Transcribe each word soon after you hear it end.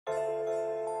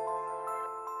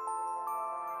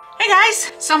Hey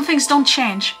guys! Some things don't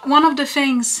change. One of the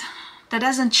things that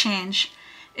doesn't change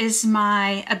is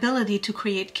my ability to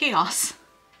create chaos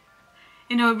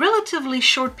in a relatively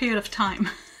short period of time.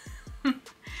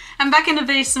 I'm back in the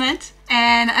basement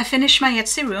and I finished my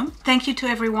Etsy room. Thank you to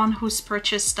everyone who's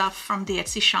purchased stuff from the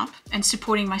Etsy shop and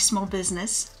supporting my small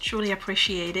business. Truly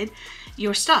appreciated.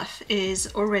 Your stuff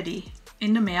is already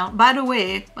in the mail. By the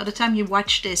way, by the time you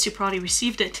watch this, you probably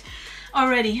received it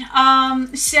already.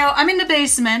 So I'm in the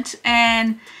basement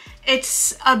and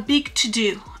it's a big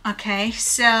to-do, okay?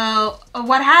 So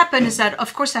what happened is that,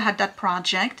 of course, I had that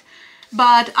project,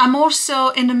 but I'm also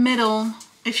in the middle,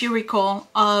 if you recall,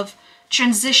 of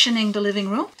transitioning the living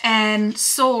room and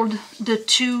sold the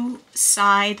 2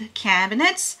 side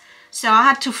cabinets. So I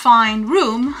had to find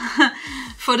room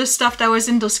for the stuff that was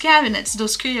in those cabinets,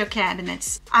 those curio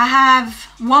cabinets. I have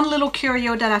one little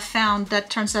curio that I found that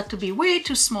turns out to be way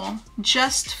too small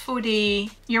just for the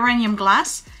uranium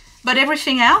glass, but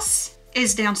everything else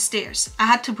is downstairs. I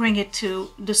had to bring it to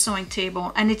the sewing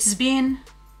table and it's been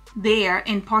there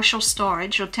in partial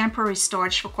storage or temporary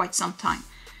storage for quite some time.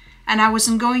 And I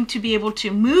wasn't going to be able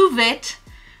to move it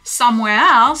somewhere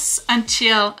else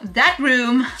until that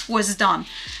room was done.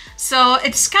 So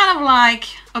it's kind of like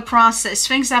a process.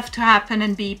 Things have to happen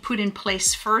and be put in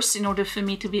place first in order for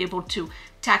me to be able to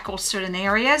tackle certain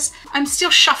areas. I'm still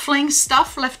shuffling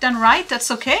stuff left and right. That's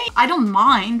okay. I don't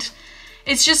mind.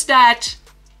 It's just that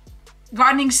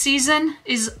gardening season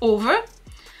is over.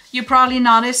 You probably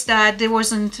noticed that there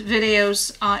wasn't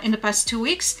videos in the past 2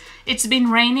 weeks. It's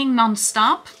been raining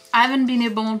non-stop. I haven't been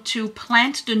able to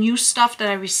plant the new stuff that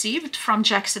I received from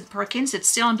Jackson Perkins. It's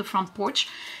still on the front porch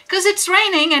because it's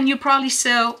raining, and you probably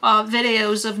saw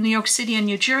videos of New York City and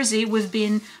New Jersey. We've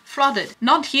been flooded.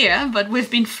 Not here, but we've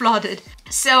been flooded.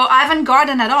 So I haven't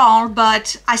gardened at all,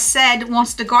 but I said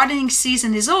once the gardening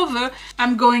season is over,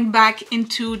 I'm going back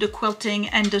into the quilting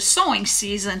and the sewing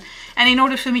season. And in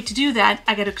order for me to do that,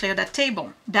 I got to clear that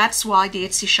table. That's why the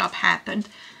Etsy shop happened,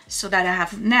 so that I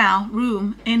have now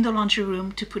room in the laundry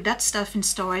room to put that stuff in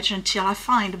storage until I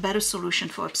find a better solution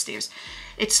for upstairs.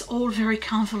 It's all very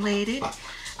convoluted.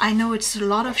 I know it's a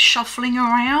lot of shuffling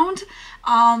around,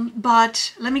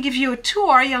 but let me give you a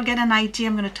tour. You'll get an idea.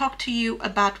 I'm going to talk to you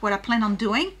about what I plan on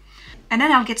doing, and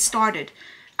then I'll get started.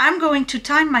 I'm going to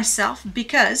time myself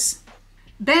because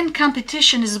band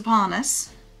competition is upon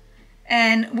us,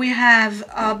 and we have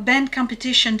a band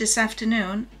competition this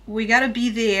afternoon. We got to be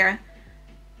there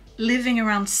leaving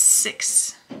around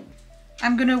 6.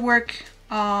 I'm gonna work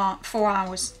 4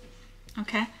 hours.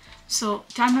 Okay, so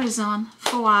timer is on.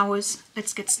 4 hours.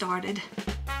 Let's get started.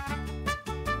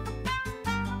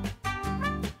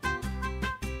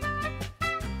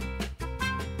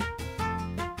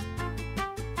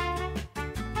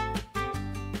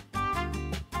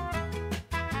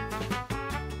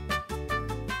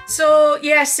 So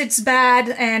yes, it's bad,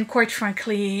 and quite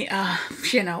frankly,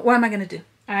 you know, what am I gonna do?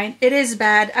 All right, it is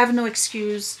bad. I have no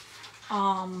excuse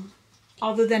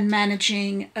other than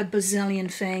managing a bazillion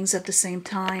things at the same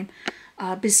time,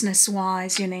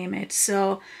 business-wise, you name it.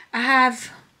 So I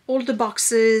have all the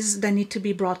boxes that need to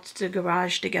be brought to the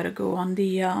garage. They gotta go on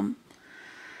the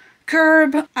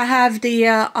curb. I have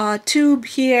the tube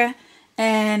here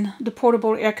and the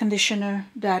portable air conditioner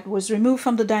that was removed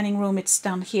from the dining room. It's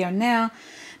down here now.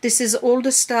 This is all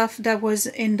the stuff that was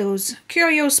in those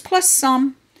curios, plus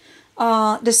some.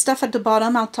 The stuff at the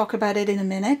bottom, I'll talk about it in a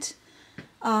minute.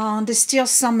 There's still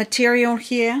some material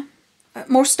here.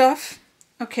 More stuff,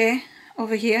 okay,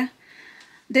 over here.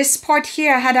 This part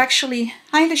here, I had actually,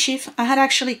 hi Lashif, I had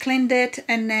actually cleaned it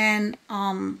and then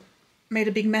made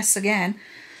a big mess again.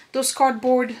 Those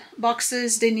cardboard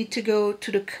boxes, they need to go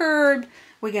to the curb.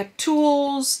 We got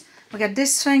tools. We got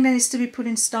this thing that needs to be put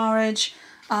in storage.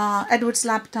 Edward's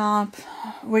laptop.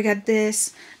 We got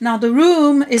this. Now the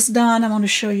room is done. I want to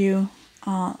show you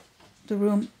the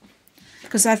room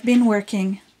because I've been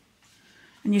working,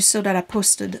 and you saw that I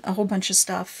posted a whole bunch of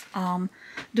stuff.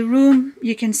 The room,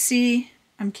 you can see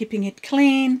I'm keeping it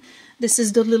clean. This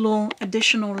is the little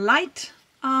additional light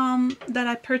that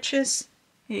I purchased.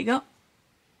 Here you go.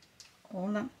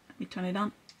 Hold on, let me turn it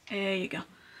on. There you go.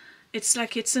 It's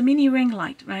like it's a mini ring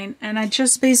light, right? And I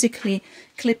just basically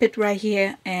clip it right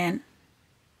here and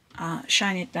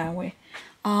shine it that way.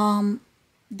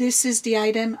 This is the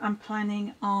item I'm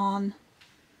planning on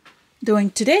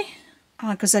doing today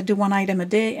because I do 1 item a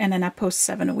day and then I post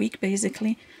 7 a week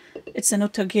basically. It's an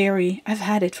otagiri. I've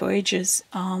had it for ages.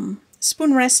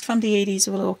 Spoon rest from the 80s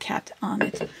with a little cat on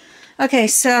it. Okay,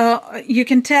 so you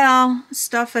can tell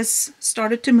stuff has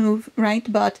started to move, right?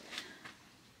 But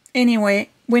anyway,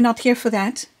 we're not here for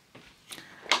that.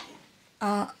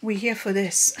 We're here for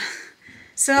this.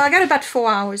 So I got about 4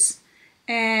 hours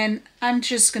and I'm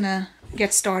just gonna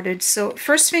get started. So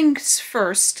first things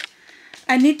first,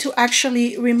 I need to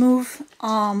actually remove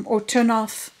or turn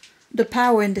off the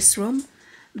power in this room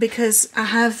because I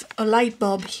have a light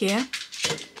bulb here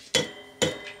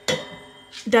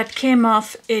that came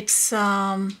off its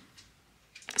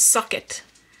socket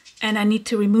and I need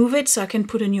to remove it so I can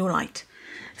put a new light.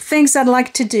 Things I'd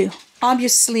like to do,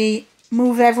 obviously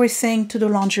move everything to the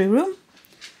laundry room.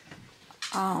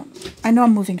 I know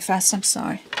I'm moving fast, I'm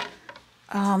sorry.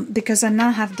 Because I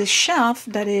now have this shelf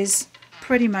that is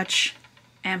pretty much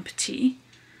empty.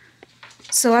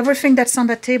 So everything that's on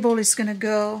the table is gonna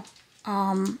go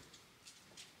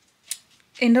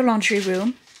in the laundry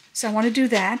room. So I want to do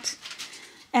that.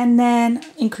 And then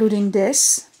including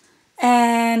this.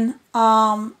 And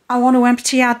I want to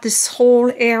empty out this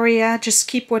whole area, just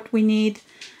keep what we need,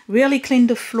 really clean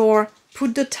the floor,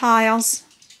 put the tiles,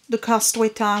 the castaway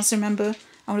tiles, remember,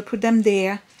 I want to put them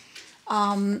there.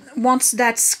 Once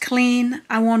that's clean,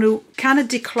 I want to kind of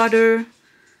declutter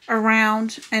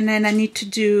around, and then I need to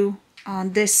do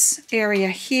this area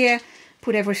here,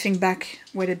 put everything back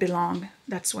where they belong.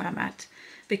 That's where I'm at.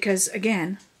 Because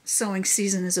again, sewing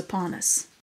season is upon us.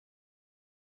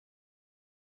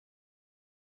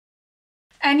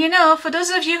 And you know, for those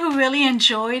of you who really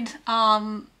enjoyed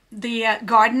the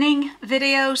gardening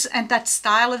videos and that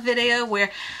style of video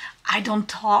where I don't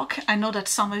talk, I know that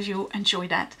some of you enjoy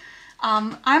that.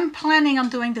 I'm planning on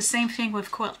doing the same thing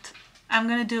with quilt. I'm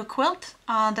going to do a quilt.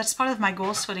 That's part of my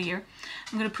goals for the year.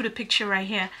 I'm going to put a picture right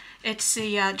here. It's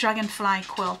a dragonfly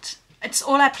quilt. It's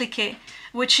all appliqué,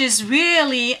 which is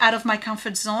really out of my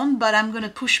comfort zone, but I'm going to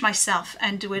push myself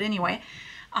and do it anyway.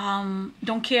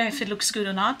 Don't care if it looks good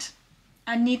or not.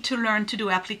 I need to learn to do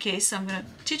appliqué, so I'm going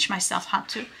to teach myself how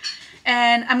to.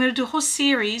 And I'm going to do a whole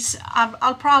series.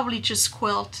 I'll probably just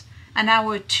quilt an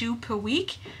hour or two per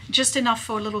week, just enough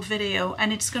for a little video.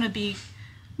 And it's going to be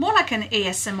more like an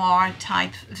ASMR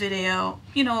type video,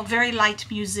 you know, very light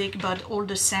music, but all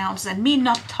the sounds and me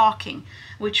not talking,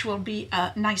 which will be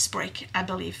a nice break, I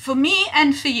believe, for me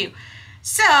and for you.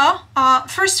 So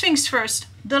first things first,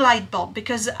 the light bulb,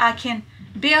 because I can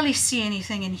barely see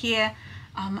anything in here.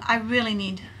 I really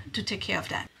need to take care of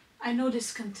that. I know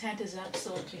this content is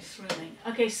absolutely thrilling.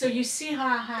 Okay, so you see how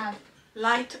I have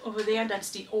light over there?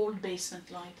 That's the old basement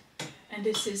light. And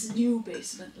this is new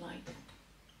basement light.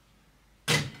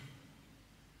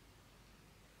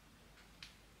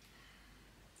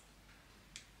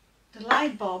 The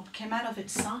light bulb came out of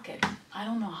its socket. I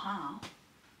don't know how,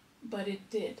 but it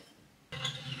did.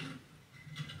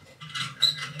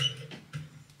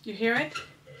 You hear it?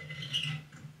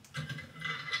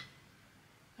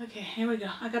 Okay, here we go.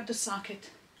 I got the socket.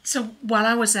 So while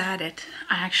I was at it,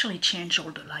 I actually changed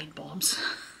all the light bulbs.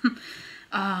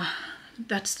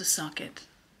 That's the socket.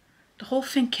 The whole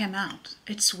thing came out.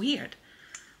 It's weird.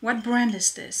 What brand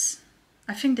is this?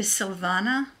 I think this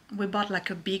Silvana. We bought like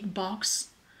a big box.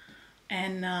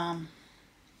 And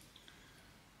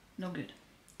no good.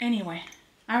 Anyway,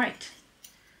 all right.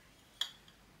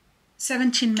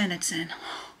 17 minutes in.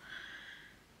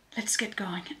 Let's get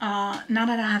going. Now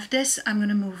that I have this, I'm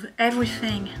gonna move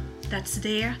everything that's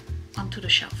there onto the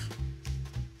shelf.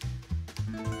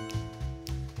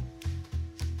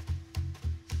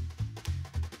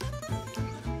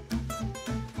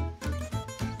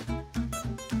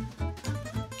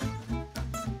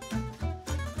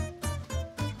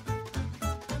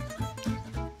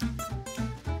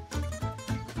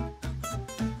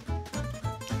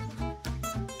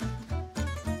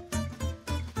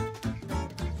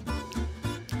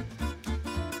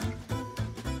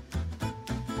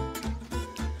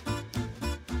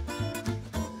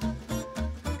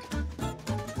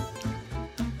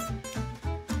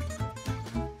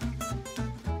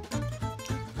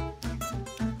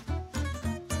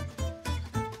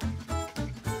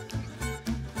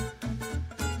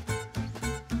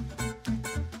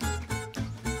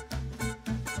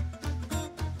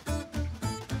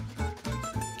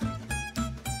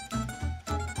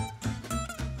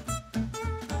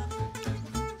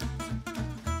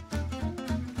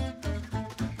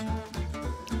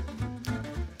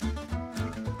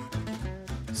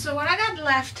 So what I got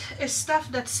left is stuff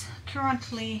that's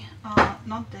currently,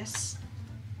 not this,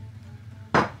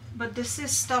 but this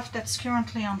is stuff that's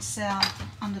currently on sale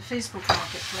on the Facebook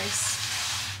Marketplace,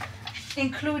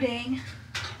 including,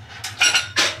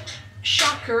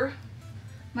 shocker,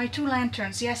 my 2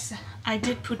 lanterns. Yes, I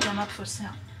did put them up for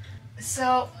sale.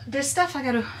 So this stuff I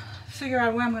gotta figure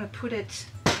out where I'm gonna put it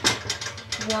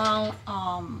while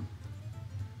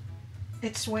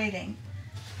it's waiting.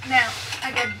 Now,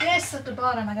 I got this at the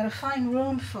bottom. I gotta find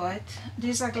room for it.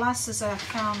 These are glasses I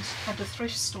found at the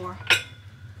thrift store.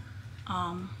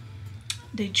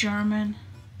 They're German.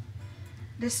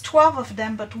 There's 12 of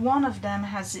them, but one of them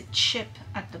has a chip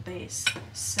at the base.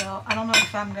 So I don't know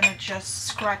if I'm gonna just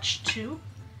scratch two.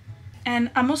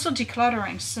 And I'm also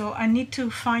decluttering, so I need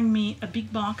to find me a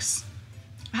big box.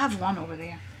 I have one over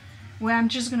there where I'm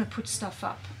just gonna put stuff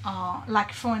up.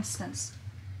 Like for instance,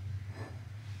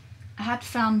 I had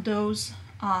found those.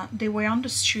 They were on the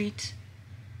street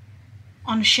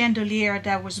on a chandelier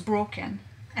that was broken,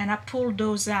 and I pulled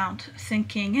those out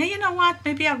thinking, hey, you know what,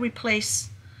 maybe I'll replace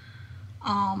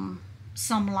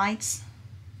some lights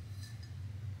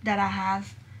that I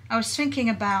have. I was thinking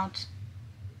about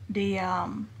the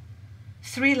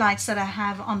 3 lights that I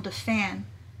have on the fan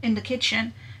in the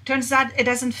kitchen. Turns out it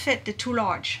doesn't fit, they're too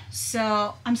large,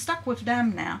 so I'm stuck with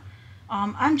them now.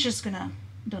 I'm just gonna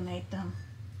donate them.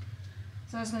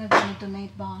 So I was gonna do a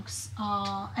donate box,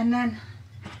 and then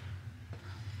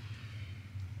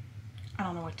I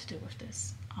don't know what to do with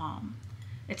this.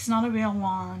 It's not a real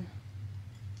one.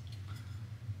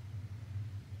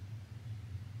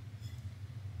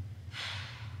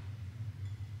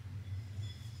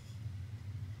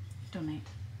 Donate.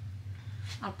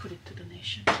 I'll put it to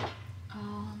donation.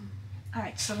 All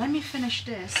right, so let me finish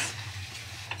this.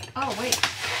 Oh wait,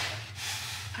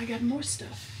 I got more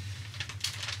stuff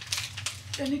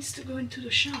that needs to go into the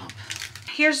shop.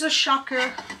 Here's a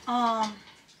shocker. Well,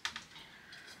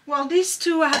 these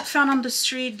two I had found on the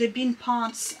street. They're bean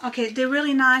pots. Okay, they're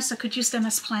really nice. I could use them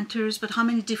as planters, but how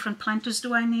many different planters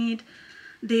do I need?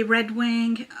 They're Red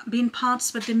Wing bean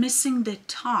pots, but they're missing the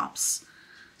tops.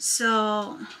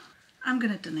 So I'm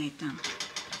gonna donate them.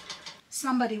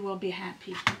 Somebody will be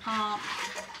happy.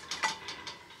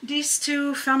 These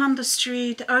two found on the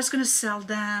street. I was gonna sell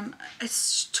them.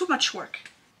 It's too much work.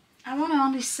 I want to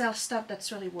only sell stuff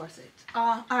that's really worth it.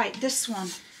 All right, this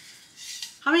one.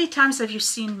 How many times have you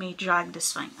seen me drag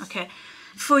this thing? Okay,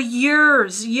 for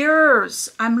years,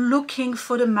 I'm looking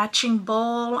for the matching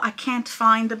ball. I can't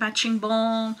find the matching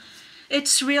ball.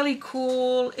 It's really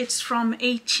cool. It's from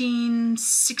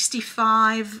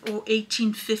 1865 or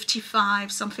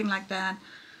 1855, something like that.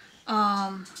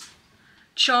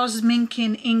 Charles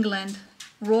Minkin, England.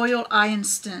 Royal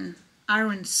Ironstone,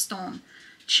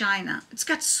 China. It's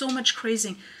got so much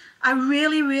crazy. I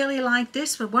really like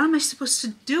this, but what am I supposed to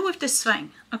do with this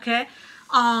thing? Okay,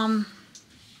 I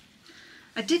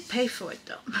did pay for it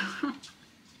though.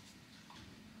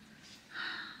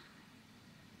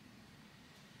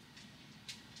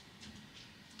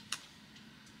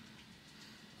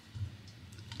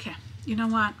 Okay, you know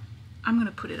what? I'm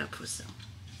gonna put it up for sale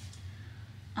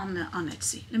on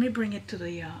Etsy. Let me bring it to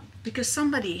the because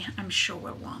somebody I'm sure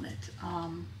will want it.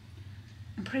 I'm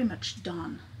pretty much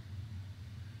done.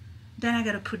 Then I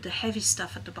gotta put the heavy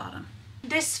stuff at the bottom.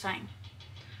 This thing.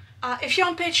 If you're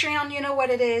on Patreon, you know what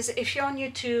it is. If you're on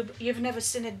YouTube, you've never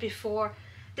seen it before.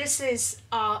 This is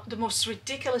the most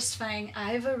ridiculous thing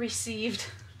I ever received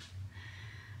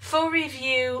for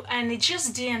review, and it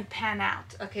just didn't pan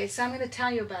out. Okay, so I'm gonna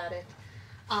tell you about it.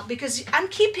 Because I'm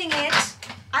keeping it.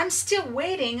 I'm still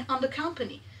waiting on the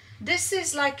company. This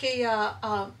is like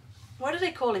a, what do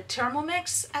they call it?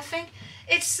 Thermomix, I think.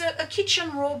 It's a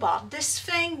kitchen robot. This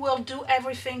thing will do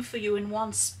everything for you in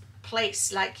one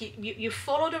place. Like you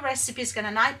follow the recipe. It's got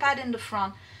an iPad in the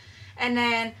front, and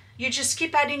then you just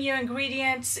keep adding your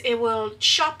ingredients. It will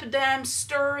chop them,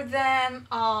 stir them,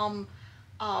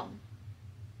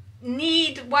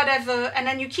 knead whatever, and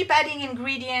then you keep adding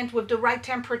ingredient with the right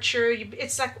temperature.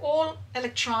 It's like all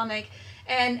electronic,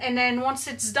 and then once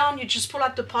it's done, you just pull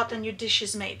out the pot and your dish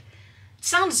is made.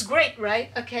 Sounds great,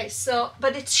 right? Okay, so,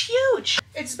 but it's huge.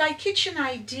 It's by Kitchen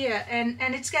Idea,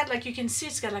 and it's got, like you can see,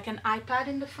 it's got like an iPad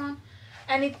in the front,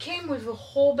 and it came with a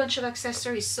whole bunch of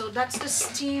accessories. So that's the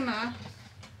steamer,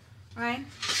 right?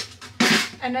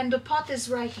 And then the pot is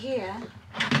right here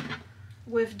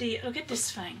with the, look at this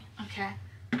thing, okay?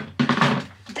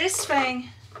 This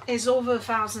thing is over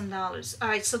 $1,000. All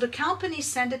right, so the company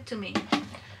sent it to me,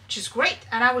 which is great,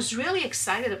 and I was really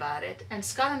excited about it. And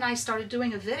Scott and I started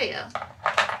doing a video.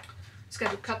 It's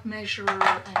got a cup measurer.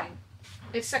 I mean,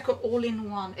 it's like an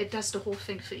all-in-one. It does the whole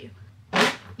thing for you.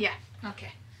 Yeah,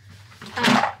 okay.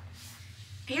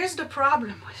 Here's the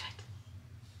problem with it.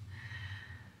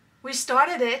 We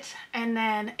started it, and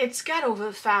then it's got over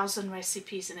 1,000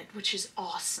 recipes in it, which is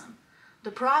awesome.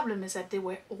 The problem is that they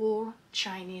were all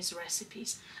Chinese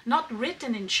recipes. Not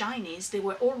written in Chinese, they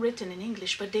were all written in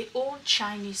English, but they all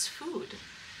Chinese food.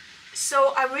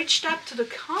 So I reached out to the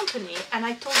company and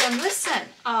I told them, listen,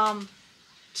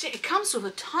 it comes with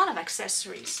a ton of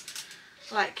accessories.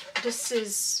 Like this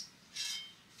is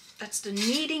that's the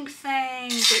kneading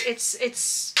thing.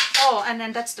 It's oh, and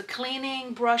then that's the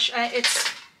cleaning brush. It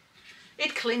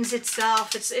cleans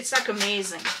itself. It's like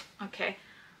amazing. Okay,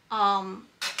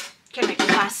 can make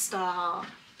pasta,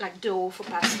 like dough for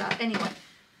pasta. Anyway,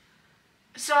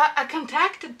 so I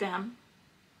contacted them,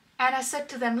 and I said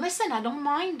to them, listen, I don't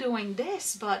mind doing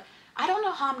this, but I don't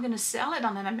know how I'm gonna sell it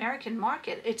on an American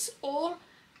market. It's all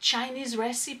Chinese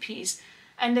recipes.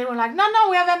 And they were like, no,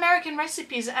 we have American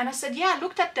recipes. And I said, yeah, I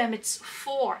looked at them. It's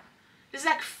 4. There's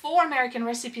like 4 American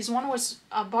recipes. One was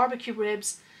barbecue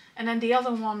ribs, and then the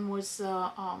other one was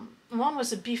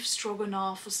a beef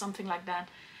stroganoff or something like that.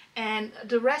 And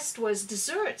the rest was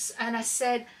desserts. And I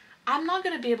said, I'm not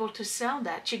going to be able to sell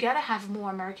that. You got to have more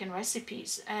American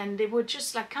recipes. And they were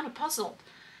just like kind of puzzled.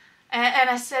 And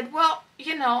I said, well,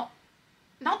 you know,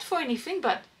 not for anything,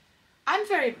 but I'm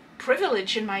very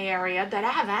privileged in my area that I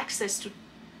have access to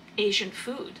Asian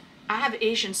food. I have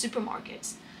Asian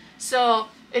supermarkets. So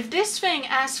if this thing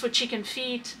asks for chicken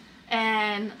feet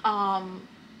and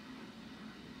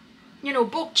you know,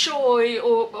 bok choy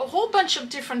or a whole bunch of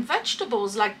different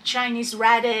vegetables like Chinese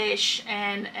radish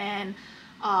and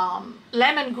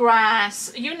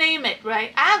lemongrass, you name it,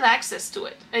 right? I have access to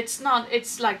it. It's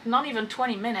like not even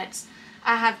 20 minutes.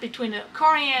 I have between the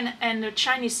Korean and the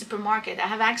Chinese supermarket, I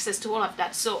have access to all of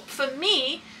that. So for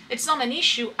me, it's not an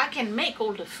issue. I can make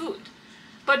all the food.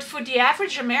 But for the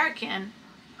average American,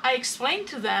 I explained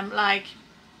to them, like,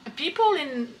 people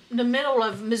in the middle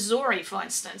of Missouri, for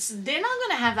instance, they're not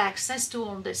going to have access to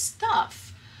all this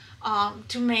stuff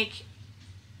to make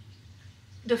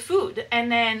the food.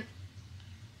 And then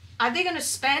are they going to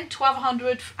spend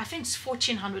 $1,200? I think it's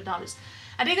 $1,400.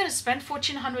 Are they going to spend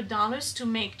 $1,400 to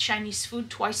make Chinese food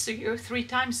twice a year, 3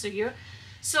 times a year?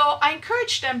 So I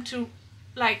encourage them to,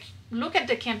 like, look at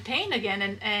the campaign again,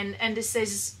 and it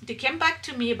says, they came back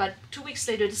to me about 2 weeks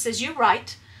later. It says, you're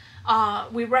right,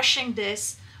 we're rushing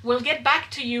this. We'll get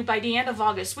back to you by the end of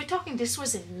August. We're talking, this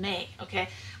was in May, okay?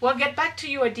 We'll get back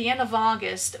to you at the end of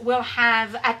August. We'll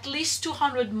have at least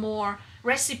 200 more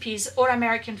recipes or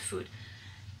American food.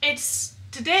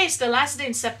 Today is the last day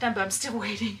in September. I'm still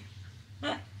waiting.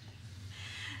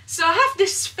 So I have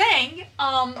this thing.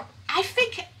 I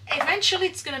think eventually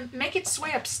it's gonna make its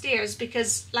way upstairs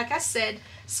because, like I said,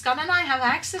 Scott and I have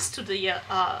access to the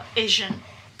Asian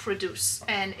produce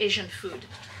and Asian food,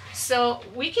 so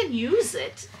we can use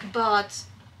it, but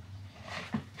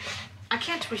I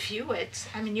can't review it.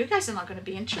 I mean, you guys are not going to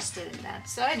be interested in that.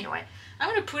 So anyway, I'm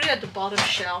going to put it at the bottom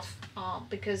shelf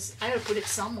because I got to put it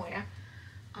somewhere.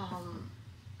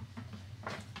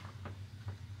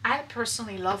 I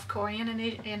personally love Korean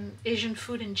and Asian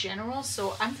food in general,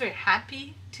 so I'm very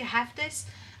happy to have this.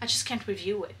 I just can't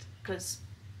review it because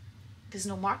there's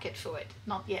no market for it,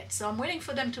 not yet. So I'm waiting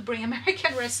for them to bring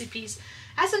American recipes.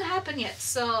 Hasn't happened yet,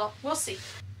 so we'll see.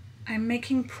 I'm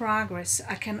making progress.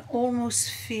 I can almost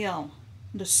feel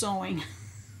the sewing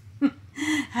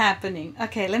happening.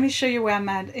 Okay, let me show you where I'm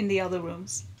at in the other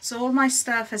rooms. So all my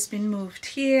stuff has been moved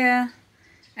here,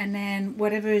 and then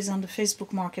whatever is on the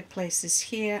Facebook Marketplace is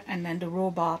here, and then the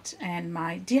robot and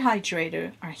my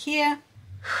dehydrator are here.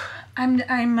 I'm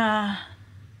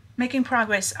making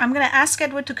progress. I'm gonna ask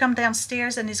Edward to come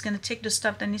downstairs, and he's gonna take the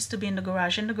stuff that needs to be in the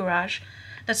garage.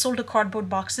 That's all the cardboard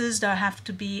boxes that have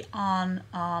to be on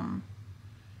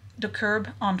the curb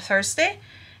on Thursday.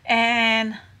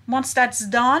 And once that's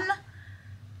done,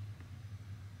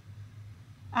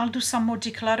 I'll do some more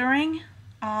decluttering,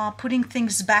 putting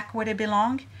things back where they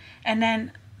belong, and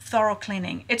then thorough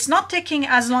cleaning. It's not taking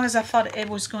as long as I thought it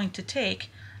was going to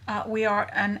take. We are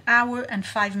 1 hour and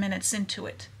 5 minutes into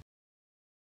it.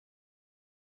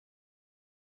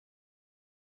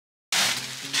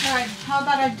 All right, how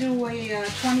about I do a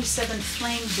 27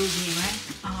 flame boogie, right?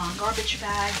 Garbage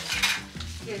bag.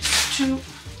 Here's 2,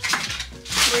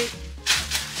 3,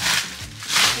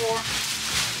 4,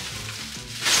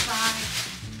 5.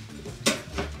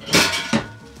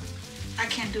 I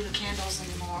can't do the candles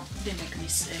anymore. They make me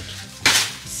sick.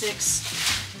 6.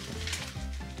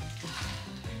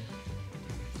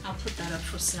 I'll put that up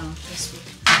for sale on Facebook.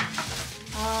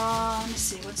 Let me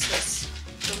see, what's this?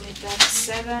 Don't need that.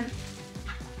 7.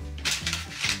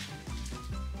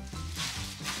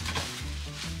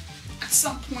 At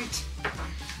some point,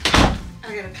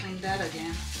 I gotta clean that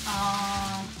again.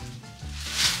 I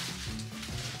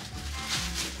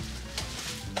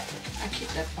keep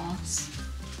that box.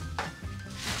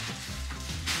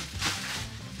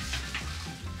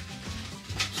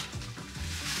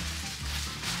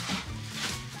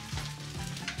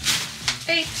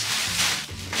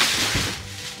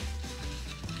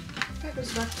 That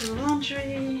goes back to the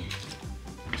laundry.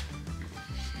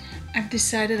 I've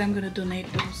decided I'm gonna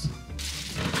donate those.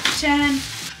 10,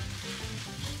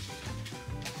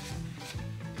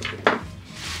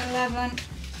 11,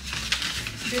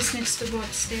 this needs to go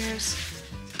upstairs,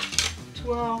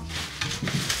 12,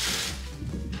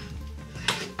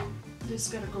 this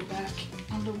gotta go back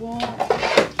on the wall,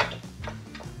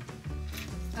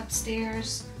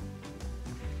 upstairs,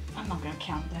 I'm not gonna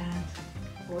count that,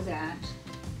 or that.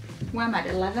 Where am I,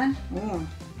 11? Oh,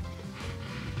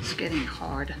 it's getting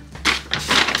hard.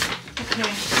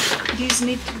 Okay, these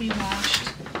need to be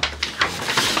washed.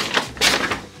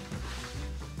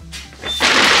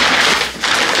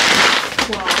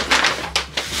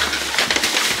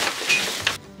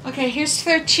 Okay, here's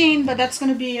 13, but that's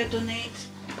gonna be a donate.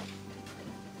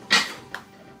 I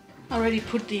already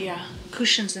put the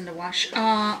cushions in the wash.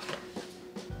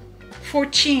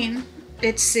 14,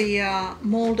 it's a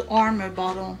mold armor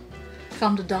bottle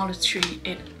from the Dollar Tree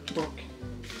book.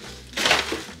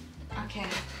 Okay,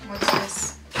 what's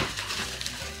this?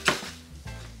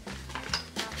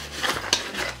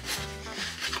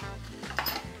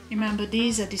 Remember,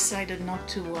 these I decided not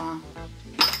to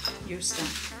use them.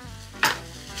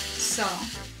 So,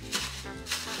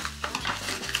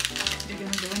 they're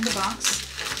going to go in the box,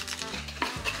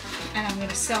 and I'm going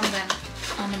to sell them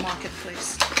on the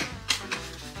marketplace.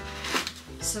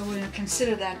 So we're going to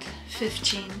consider that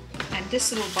 15, and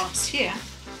this little box here,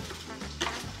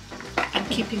 I'm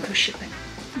keeping for shipping.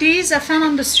 These I found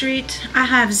on the street. I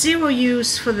have 0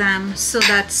 use for them, so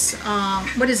that's,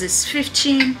 what is this,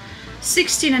 15,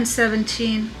 16 and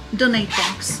 17, donate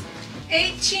box.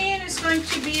 18 is going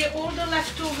to be all the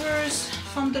leftovers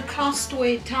from the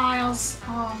Costway tiles.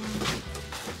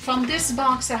 From this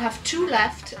box I have 2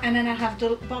 left, and then I have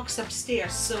the box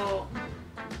upstairs, so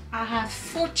I have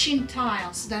 14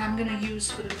 tiles that I'm gonna use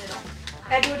for the middle.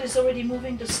 Edward is already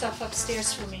moving the stuff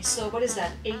upstairs for me, so what is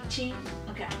that, 18?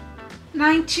 Okay.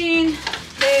 19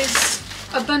 is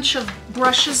a bunch of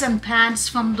brushes and pads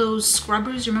from those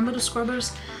scrubbers. You remember the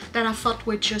scrubbers that I thought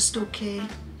were just okay?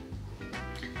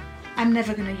 I'm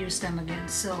never gonna use them again,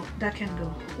 so that can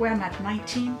go. Where am I at,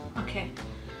 19? Okay.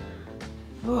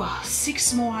 Oh,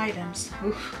 6 more items.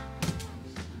 Oof.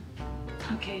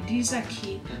 Okay, these I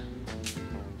keep.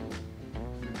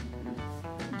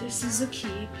 This is a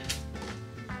keep.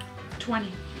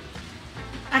 20.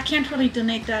 I can't really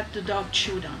donate that, the dog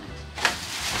chewed on it.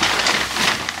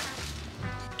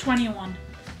 21.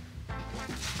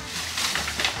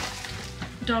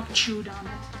 Dog chewed on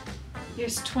it.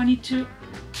 Here's 22.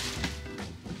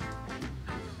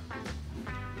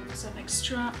 Some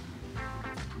extra.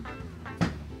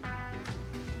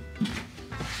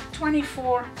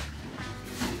 24.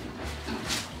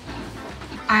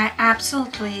 I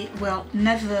absolutely will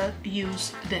never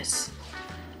use this.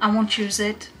 I won't use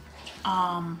it.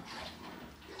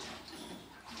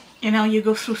 You know, you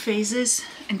go through phases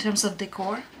in terms of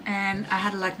decor, and I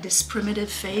had like this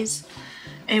primitive phase.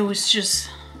 It was just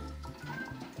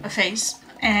a phase,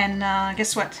 and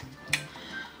guess what?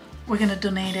 We're gonna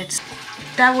donate it.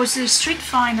 That was a street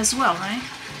find as well, right?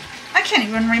 I can't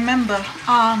even remember.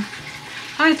 How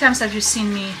many times have you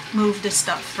seen me move this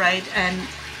stuff, right? And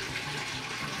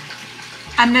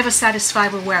I'm never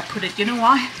satisfied with where I put it. You know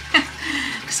why?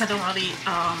 Because I don't really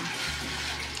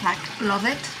love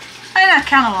it. I mean, I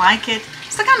kind of like it.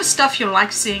 It's the kind of stuff you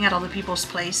like seeing at other people's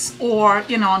place, or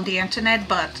you know, on the internet,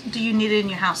 but do you need it in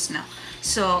your house? No.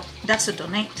 So that's a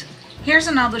donate. Here's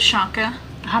another shocker.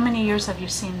 How many years have you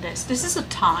seen this? This is a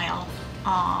tile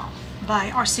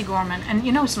by R.C. Gorman, and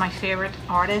you know, it's my favorite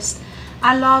artist.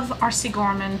 I love R.C.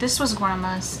 Gorman. This was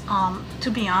Grandma's.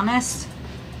 To be honest,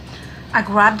 I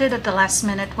grabbed it at the last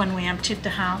minute when we emptied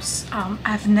the house.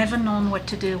 I've never known what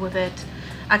to do with it.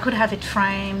 I could have it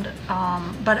framed,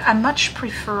 but I much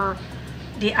prefer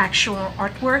the actual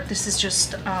artwork. This is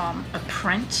just a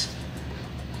print.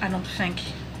 I don't think,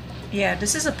 yeah,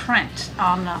 this is a print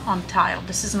on tile.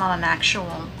 This is not an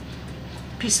actual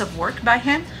piece of work by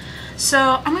him.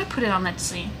 So I'm gonna put it on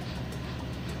Etsy,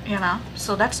 you know.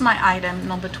 So that's my item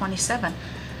number 27.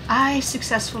 I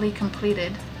successfully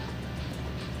completed,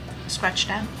 scratch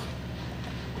that.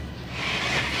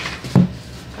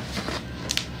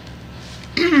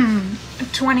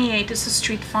 28 is a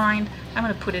street find. I'm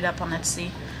gonna put it up on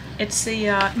Etsy. It's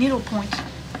the needlepoint.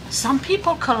 Some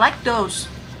people collect those.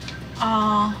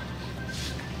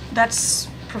 That's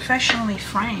professionally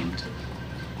framed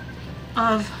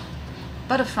of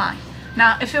butterfly.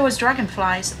 Now, if it was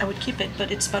dragonflies, I would keep it,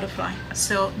 but it's butterfly.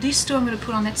 So these two I'm gonna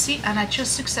put on Etsy, and I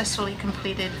just successfully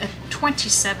completed a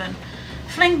 27.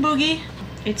 Fling Boogie,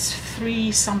 it's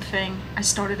 3 something. I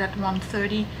started at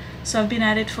 1:30, so I've been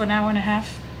at it for an hour and a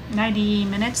half, 90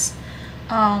 minutes.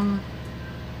 I'm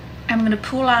gonna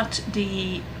pull out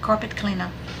the carpet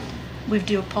cleaner with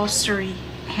the upholstery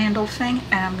handle thing,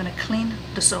 and I'm gonna clean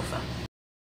the sofa.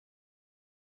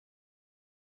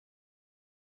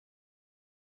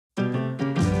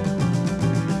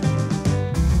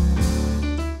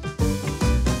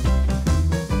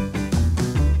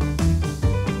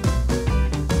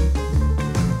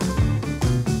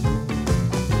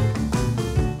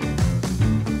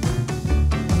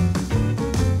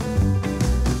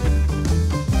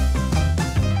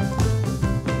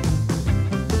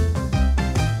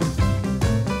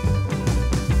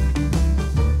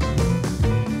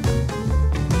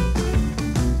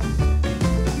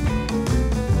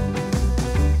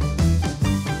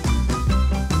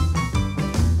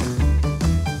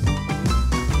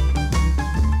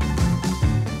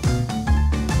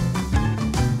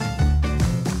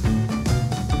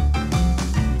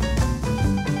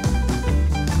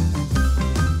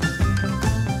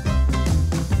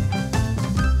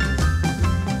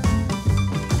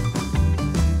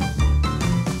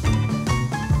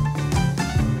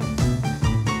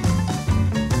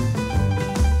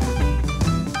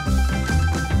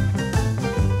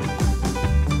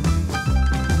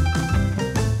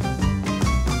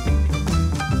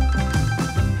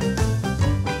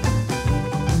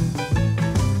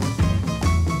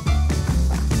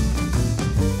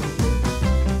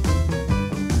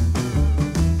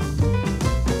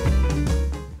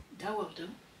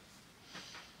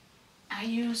 I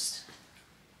used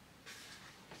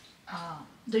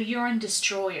the urine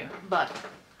destroyer, but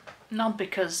not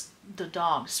because the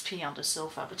dogs pee on the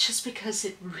sofa, but just because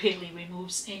it really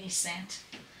removes any scent.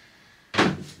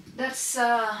 That's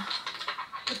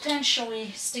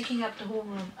potentially sticking up the whole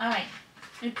room. Alright,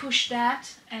 let me push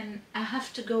that, and I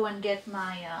have to go and get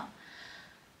my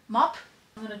mop.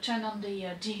 I'm going to turn on the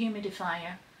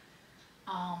dehumidifier,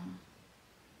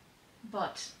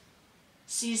 but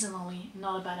seasonally,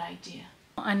 not a bad idea.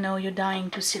 I know you're dying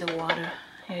to see the water.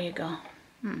 Here you go.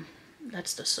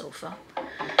 That's the sofa.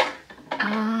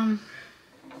 Can't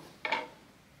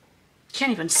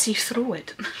even see through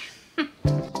it.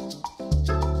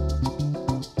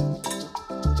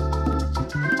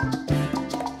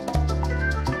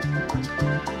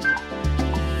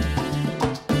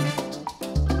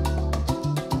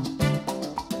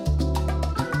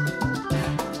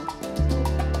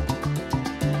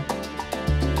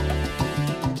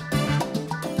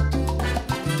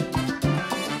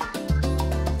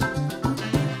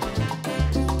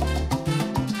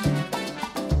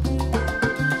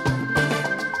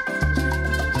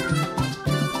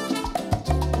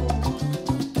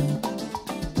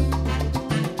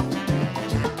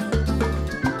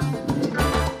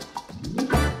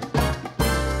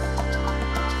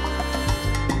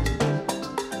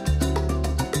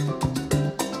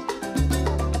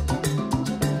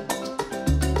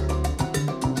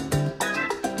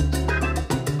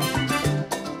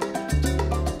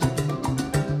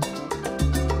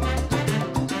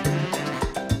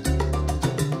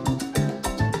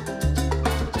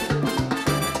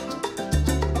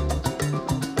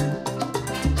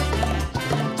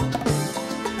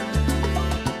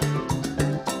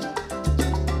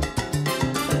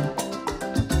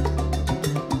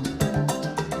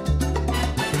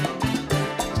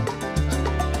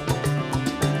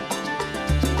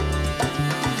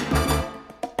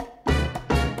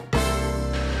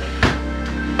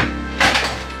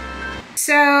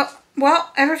 So,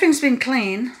 well, everything's been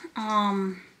clean,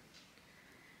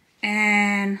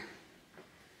 and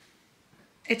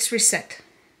it's reset,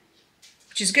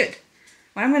 which is good.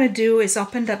 What I'm going to do is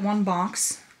open that one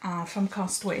box from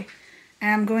Costway,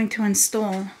 and I'm going to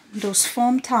install those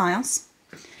foam tiles,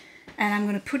 and I'm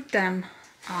going to put them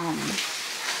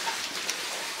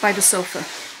by the sofa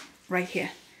right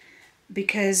here,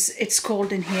 because it's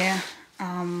cold in here.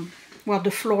 Well,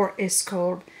 the floor is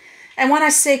cold. And when I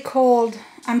say cold,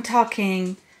 I'm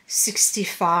talking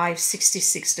 65,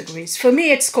 66 degrees. For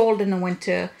me, it's cold in the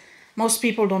winter. Most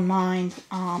people don't mind,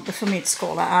 but for me, it's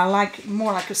cold. I like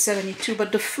more like a 72,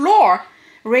 but the floor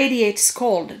radiates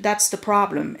cold. That's the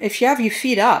problem. If you have your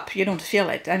feet up, you don't feel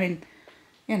it. I mean,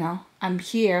 you know, I'm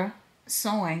here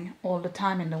sewing all the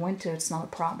time in the winter. It's not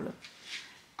a problem.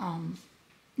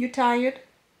 You tired?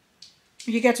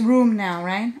 You get room now,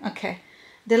 right? Okay.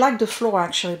 They like the floor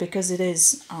actually because it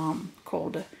is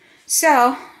colder.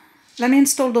 So let me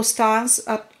install those tiles.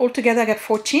 Altogether I got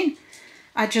 14.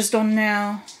 I just don't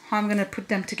know how I'm going to put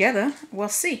them together. We'll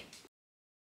see.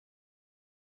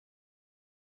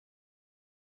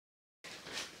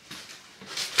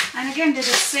 And again, they're the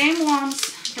same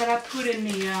ones that I put in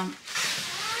the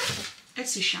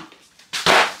Esty Shop.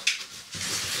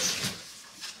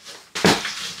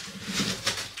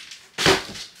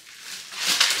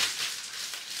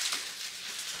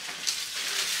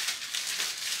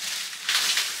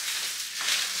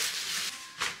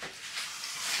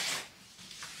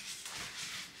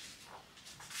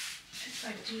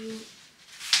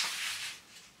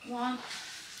 1,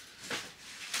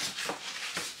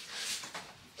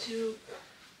 2,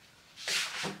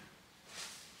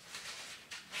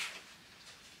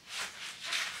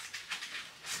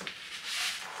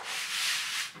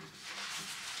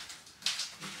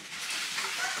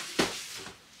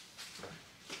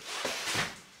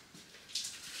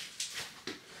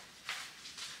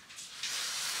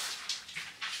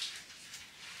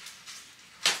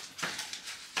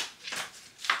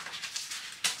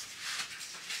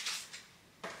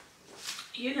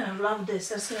 you're gonna love this.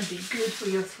 That's gonna be good for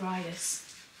your arthritis.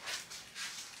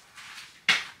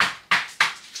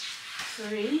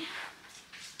 3.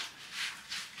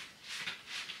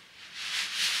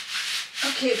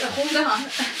 Okay, but hold on.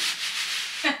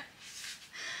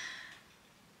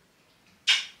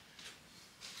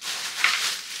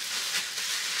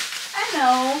 I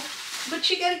know, but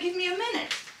you gotta give me a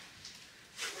minute.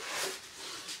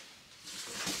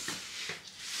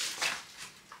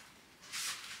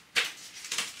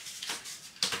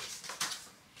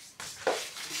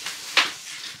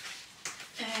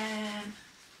 And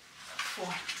 4.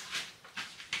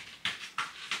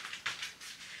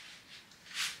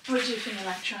 What do you think,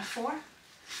 Electra? 4?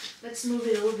 Let's move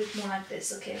it a little bit more like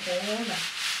this. Okay, hold on.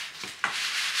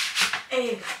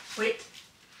 Hey, wait.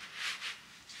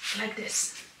 Like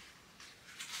this.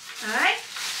 Alright?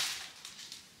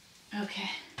 Okay.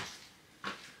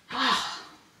 Ah,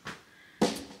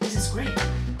 this is great.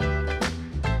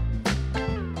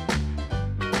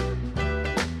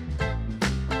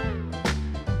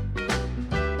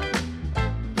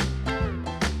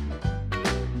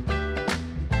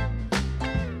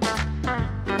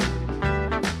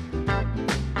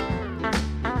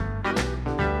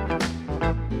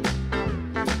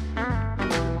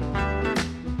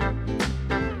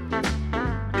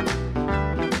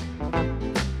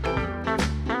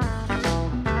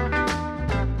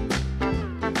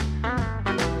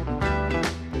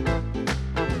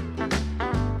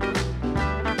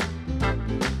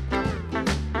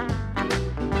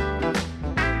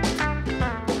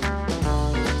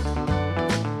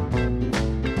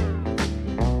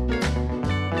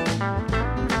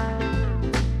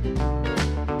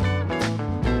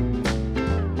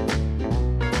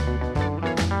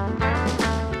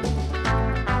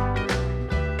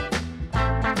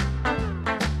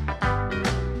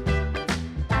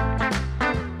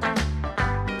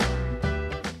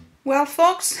 Well,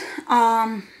 folks,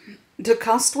 the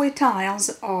Castaway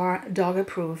tiles are dog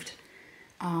approved.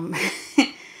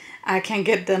 I can't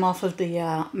get them off of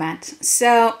the mat.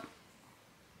 So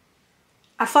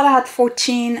I thought I had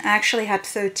 14. I actually had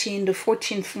 13. The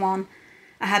 14th one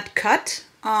I had cut.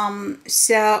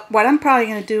 So what I'm probably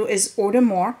going to do is order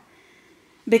more,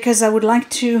 because I would like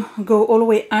to go all the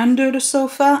way under the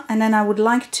sofa, and then I would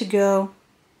like to go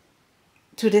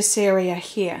to this area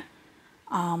here.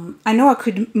 I know I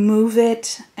could move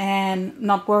it and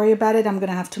not worry about it. I'm going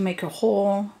to have to make a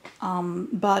hole.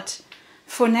 But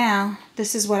for now,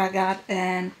 this is what I got,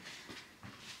 and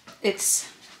it's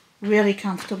really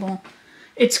comfortable.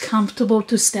 It's comfortable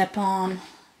to step on,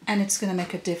 and it's going to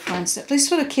make a difference, at least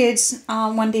for the kids,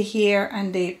 when they're here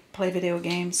and they play video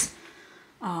games,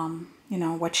 you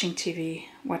know, watching TV,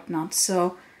 whatnot.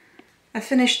 So I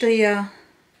finished the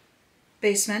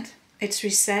basement. It's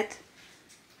reset.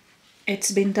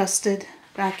 It's been dusted,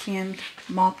 vacuumed,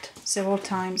 mopped several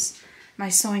times. My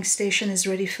sewing station is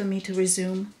ready for me to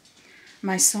resume.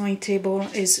 My sewing table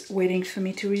is waiting for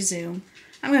me to resume.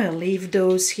 I'm going to leave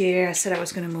those here. I said I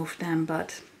was going to move them,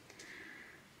 but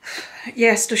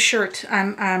yes, the shirt,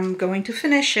 I'm going to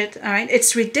finish it. All right.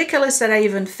 It's ridiculous that I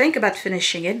even think about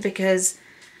finishing it, because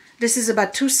this is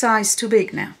about 2 sizes too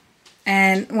big now.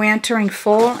 And we're entering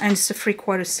fall, and it's a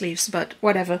 3/4 sleeves, but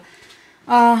whatever.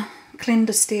 Clean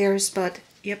the stairs, but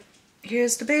yep,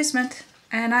 here's the basement,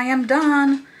 and I am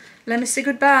done. Let me say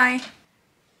goodbye.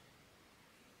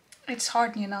 It's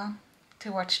hard, you know,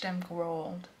 to watch them grow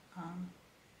old.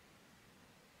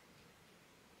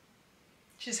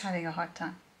 She's having a hard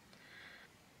time.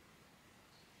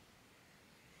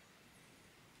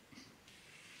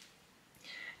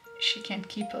 She can't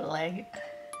keep her leg.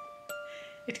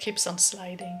 It keeps on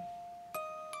sliding.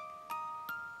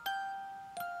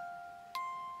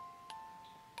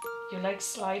 Your leg's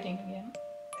sliding again.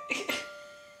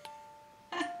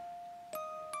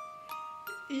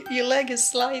 Your leg is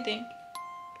sliding.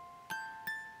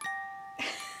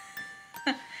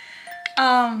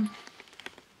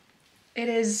 It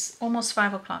is almost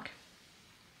 5 o'clock.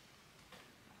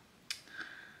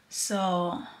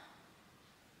 So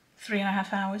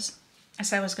 3.5 hours. I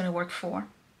said I was going to work 4.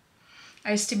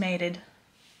 I estimated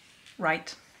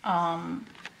right.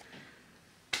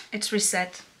 It's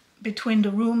reset. between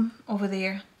the room over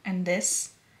there and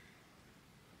this,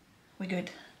 we're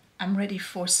good. I'm ready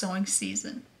for sewing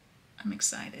season. I'm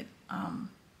excited. I'm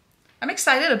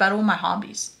excited about all my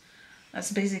hobbies.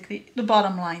 That's basically the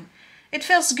bottom line. It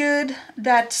feels good.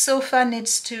 That sofa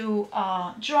needs to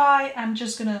dry. I'm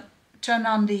just gonna turn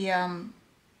on the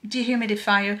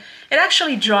dehumidifier. It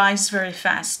actually dries very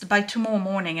fast. By tomorrow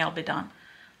morning I'll be done.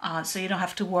 So you don't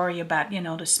have to worry about, you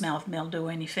know, the smell of mildew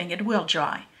or anything. It will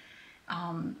dry.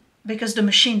 Because the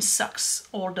machine sucks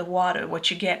all the water. What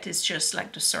you get is just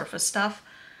like the surface stuff.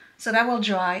 So that will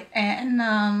dry,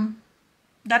 and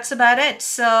that's about it.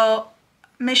 So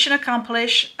mission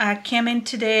accomplished. I came in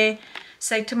today,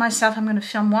 said to myself, I'm going to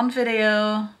film one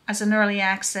video as an early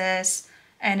access,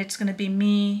 and it's going to be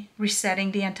me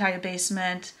resetting the entire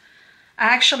basement. I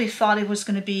actually thought it was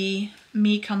going to be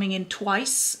me coming in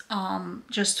twice,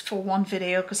 just for one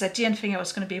video, because I didn't think I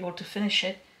was going to be able to finish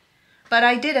it. But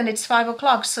I did, and it's 5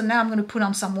 o'clock, so now I'm going to put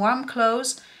on some warm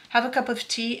clothes, have a cup of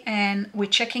tea, and we're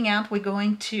checking out. We're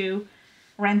going to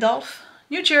Randolph,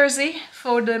 New Jersey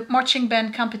for the marching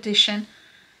band competition,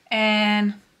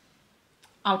 and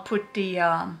I'll put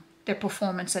their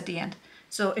performance at the end.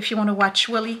 So if you want to watch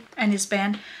Willie and his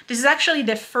band, this is actually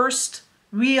their first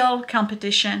real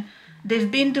competition. They've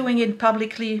been doing it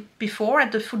publicly before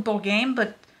at the football game,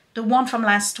 but the one from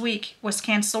last week was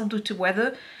canceled due to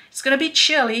weather. It's going to be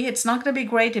chilly. It's not going to be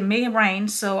great. It may rain,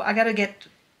 so I got to get,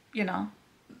 you know,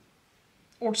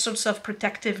 all sorts of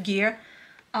protective gear.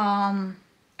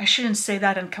 I shouldn't say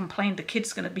that and complain. The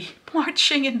kid's going to be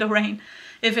marching in the rain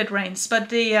if it rains. But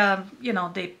they, you know,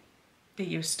 they're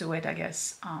used to it, I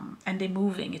guess. And they're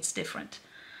moving. It's different.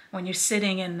 When you're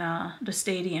sitting in the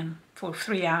stadium for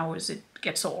 3 hours, it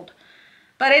gets old.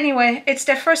 But anyway, it's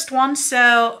their first one,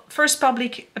 so first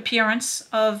public appearance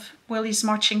of Willie's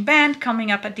marching band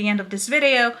coming up at the end of this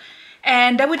video.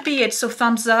 And that would be it. So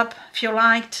thumbs up if you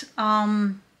liked.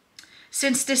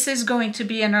 Since this is going to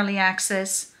be an early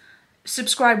access,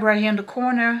 subscribe right here in the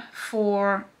corner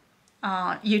for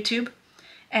YouTube.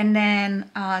 And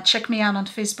then check me out on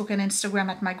Facebook and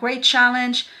Instagram at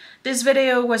mygreatchallenge. This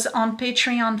video was on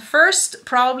Patreon first,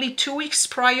 probably 2 weeks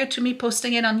prior to me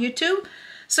posting it on YouTube.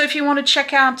 So if you want to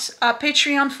check out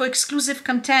Patreon for exclusive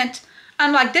content,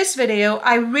 unlike this video,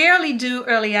 I rarely do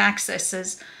early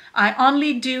accesses. I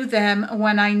only do them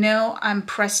when I know I'm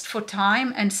pressed for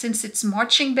time. And since it's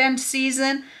marching band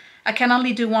season, I can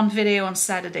only do one video on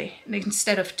Saturday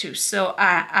instead of 2. So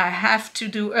I have to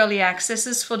do early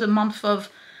accesses for the month of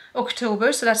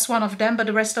October. So that's one of them. But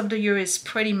the rest of the year is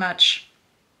pretty much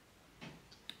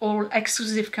all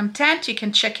exclusive content. You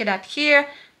can check it out here.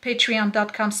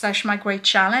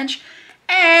 Patreon.com/mygreatchallenge.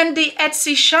 And the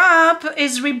Esty Shop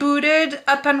is rebooted,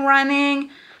 up and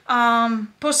running.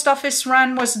 Post office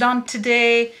run was done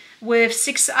today with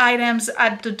 6 items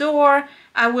at the door.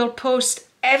 I will post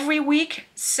every week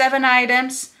 7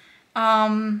 items.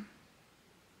 I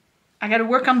got to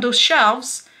work on those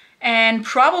shelves and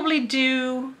probably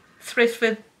do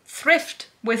thrift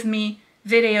with me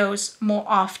videos more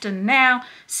often now,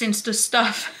 since the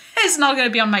stuff is not going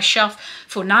to be on my shelf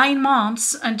for 9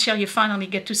 months until you finally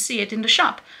get to see it in the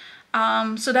shop.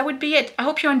 So that would be it. I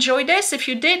hope you enjoyed this. If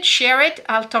you did, share it.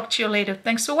 I'll talk to you later.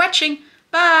 Thanks for watching.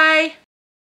 Bye.